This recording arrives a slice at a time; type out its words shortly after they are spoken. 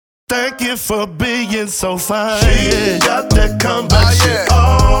Thank you for being so fine. She got that comeback shit.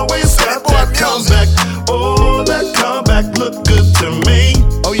 Always got that comeback. Oh, that comeback look good to me.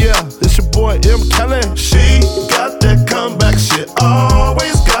 Oh yeah, it's your boy M. Kelly. She got that comeback shit.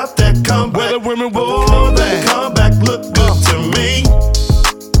 Always got that comeback. Where the women with oh, that comeback look good to me.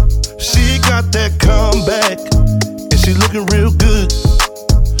 She got that comeback, and she looking real good.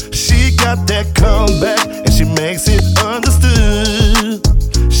 She got that comeback, and she makes it understood.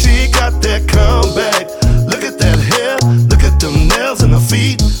 She got that comeback. Look at that hair, look at them nails and her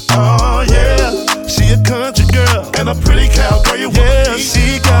feet. Oh yeah, she a country girl And a pretty cowgirl you wanna yeah, be.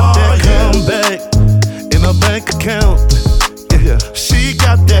 she got that comeback in her bank account. Yeah, she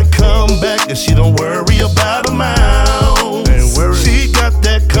got that comeback, and she don't worry about amount. Ain't worried. She got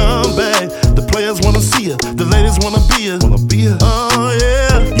that comeback. The players wanna see her, the ladies wanna be her. Oh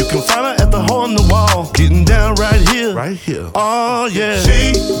yeah, you can find her at the hole in the wall, getting down right here. Oh yeah,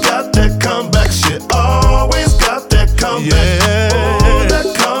 She got that comeback shit. Always got that comeback. Yeah. Oh, that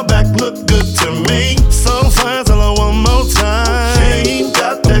comeback look good to me. so fine, tell her one more time. She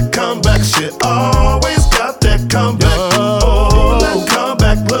got that comeback shit. Always got that comeback. Oh, that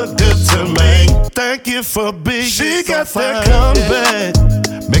comeback look good to me. Thank you for being She so got that fine.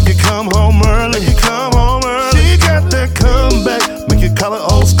 comeback. Make it come home early. She got that comeback. Make you call her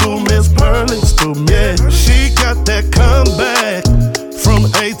old school Miss Pearly. Yeah, she got that comeback from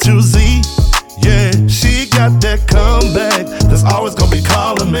A to Z. Yeah, she got that comeback. That's always gonna be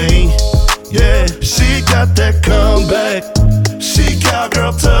calling me. Yeah, she got that comeback. She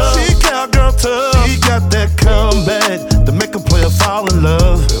cowgirl tough. She got that comeback to make a player fall in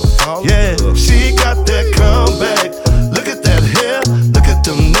love. Yeah, she got that comeback. Look at that hair, look at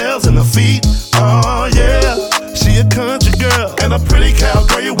them nails and her feet. Oh yeah, she a country girl And a pretty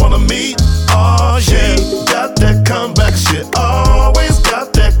cowgirl you wanna meet. Oh She yeah, got that comeback shit. Always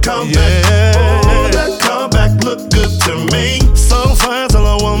got that comeback. Yeah. Oh, that comeback look good to me. so fine, tell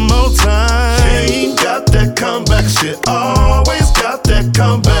her one more time. She got that comeback shit. Always got that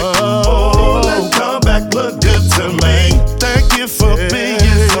comeback. Oh, that comeback look good to me. Thank you for being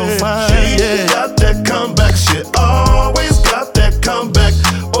so fine. She Yeah, got that comeback shit. Always got that comeback.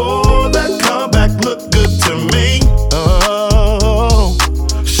 Oh, that comeback look good to me. oh,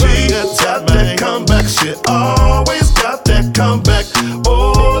 She got that comeback shit. Always got that comeback.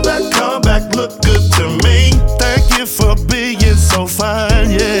 Oh, that comeback look good to me. thank you for being so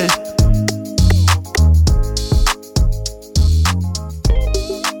fine. Yeah.